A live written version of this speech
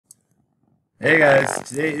Hey guys,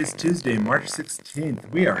 today is Tuesday, March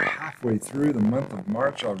 16th. We are halfway through the month of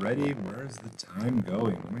March already. Where's the time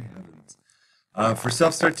going? My heavens. For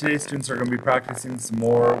self-start today, students are going to be practicing some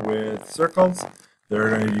more with circles.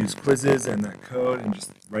 They're going to use quizzes and that code and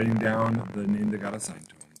just writing down the name that got assigned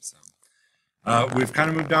to them. We've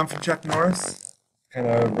kind of moved on from Chuck Norris, kind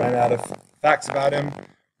of ran out of facts about him,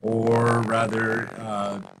 or rather,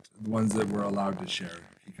 the ones that we're allowed to share.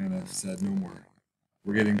 He kind of said no more.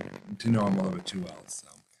 We're getting to know him a little bit too well. So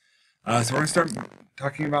we're going to start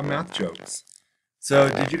talking about math jokes. So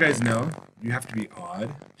did you guys know you have to be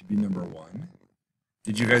odd to be number one?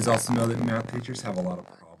 Did you guys also know that math teachers have a lot of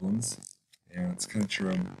problems? Yeah, it's kind of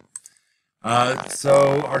true.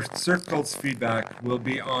 So our circles feedback will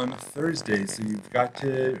be on Thursday. So you've got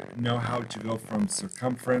to know how to go from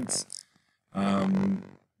circumference,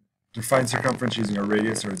 to find circumference using a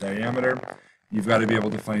radius or a diameter. You've got to be able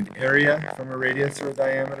to find area from a radius or a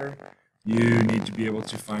diameter. You need to be able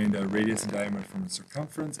to find a radius and diameter from a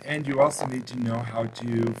circumference, and you also need to know how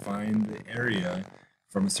to find the area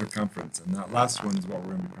from a circumference. And that last one is what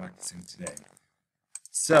we're going to be practicing today.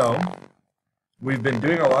 So we've been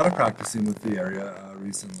doing a lot of practicing with the area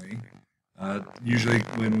recently, usually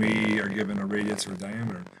when we are given a radius or a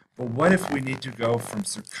diameter. But what if we need to go from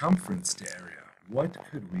circumference to area? What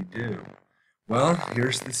could we do? Well,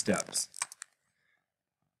 here's the steps.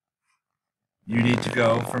 You need to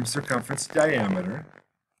go from circumference to diameter,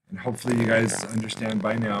 and hopefully you guys understand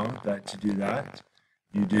by now that to do that,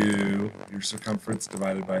 you do your circumference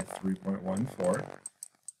divided by 3.14.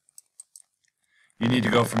 You need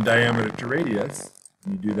to go from diameter to radius,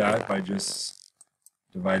 and you do that by just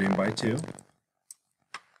dividing by 2.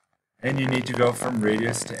 And you need to go from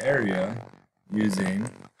radius to area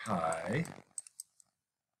using pi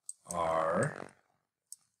r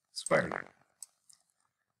squared.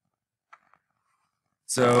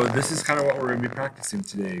 So this is kind of what we're going to be practicing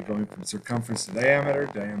today, going from circumference to diameter,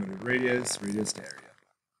 diameter to radius, radius to area.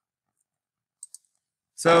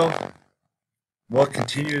 So we'll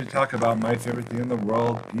continue to talk about my favorite thing in the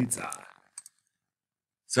world, pizza.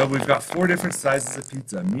 So we've got 4 different sizes of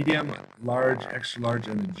pizza: medium, large, extra large,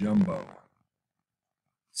 and a jumbo.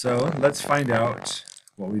 So let's find out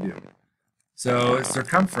what we do. So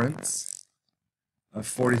circumference of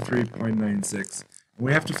 43.96.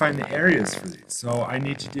 We have to find the areas for these. So I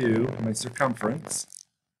need to do my circumference,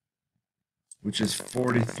 which is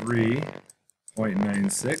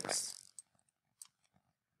 43.96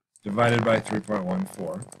 divided by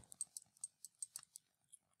 3.14.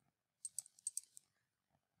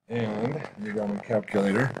 And let me go on my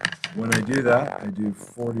calculator. When I do that, I do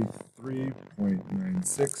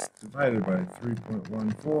 43.96 divided by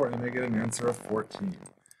 3.14, and I get an answer of 14.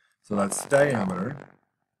 So that's diameter.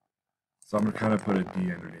 So I'm going to kind of put a D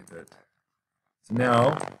underneath it. So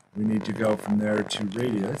now we need to go from there to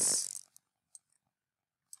radius.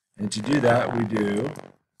 And to do that, we do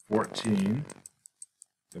 14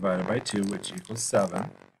 divided by 2, which equals 7.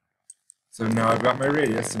 So now I've got my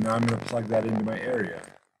radius, so now I'm going to plug that into my area.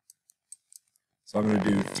 So I'm going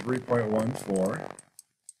to do 3.14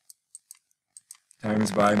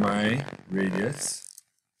 times by my radius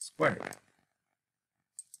squared.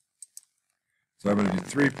 So I'm going to do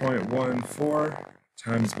 3.14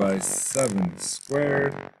 times by 7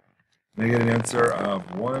 squared, and I get an answer of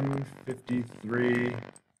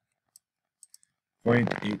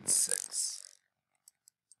 153.86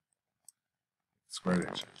 square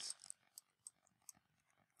inches.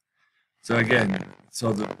 So again,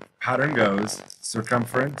 so the pattern goes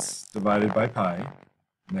circumference divided by pi,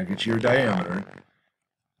 and that gets you your diameter.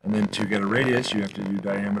 And then to get a radius, you have to do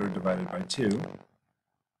diameter divided by 2,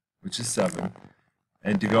 which is 7.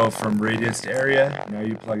 And to go from radius to area, now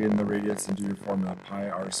you plug in the radius into your formula pi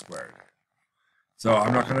r squared. So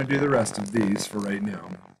I'm not going to do the rest of these for right now,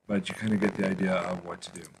 but you kind of get the idea of what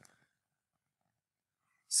to do.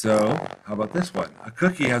 So how about this one? A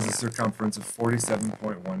cookie has a circumference of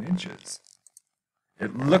 47.1 inches.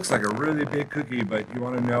 It looks like a really big cookie, but you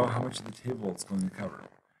want to know how much of the table it's going to cover.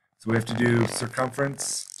 So we have to do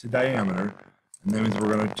circumference to diameter, and then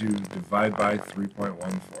we're going to divide by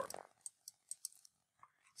 3.14.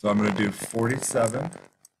 So I'm going to do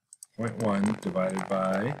 47.1 divided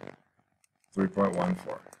by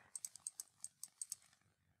 3.14.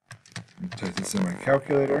 Type this in my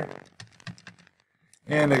calculator,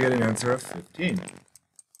 and I get an answer of 15.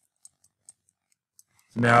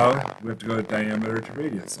 So now we have to go to diameter to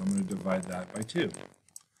radius. So I'm going to divide that by 2. So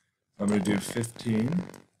I'm going to do 15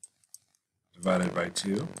 divided by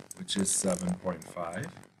 2, which is 7.5.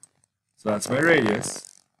 So that's my radius.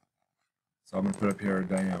 So I'm going to put up here a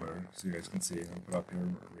diameter so you guys can see. I'm going to put up here a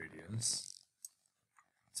radius.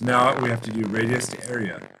 So now we have to do radius to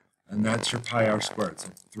area, and that's your pi r squared. So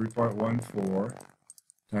 3.14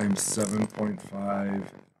 times 7.5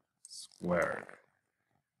 squared.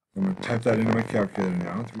 I'm going to type that into my calculator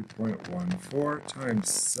now. 3.14 times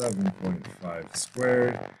 7.5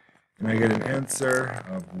 squared, and I get an answer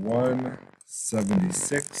of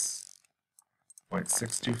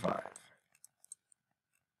 176.625,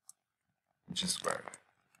 which is squared.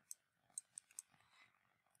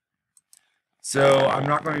 So I'm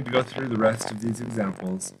not going to go through the rest of these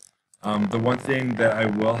examples. The one thing that I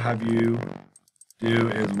will have you do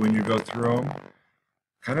is when you go through them,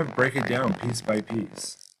 kind of break it down piece by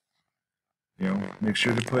piece. Make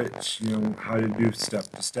sure to put, how to do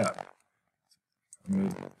step to step. I'm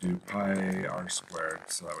going to do pi r squared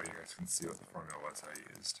so that way you guys can see what the formula was I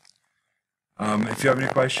used. If you have any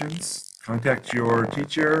questions, contact your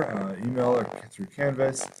teacher, email or through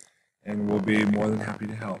Canvas, and we'll be more than happy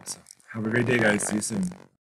to help. So have a great day, guys. See you soon.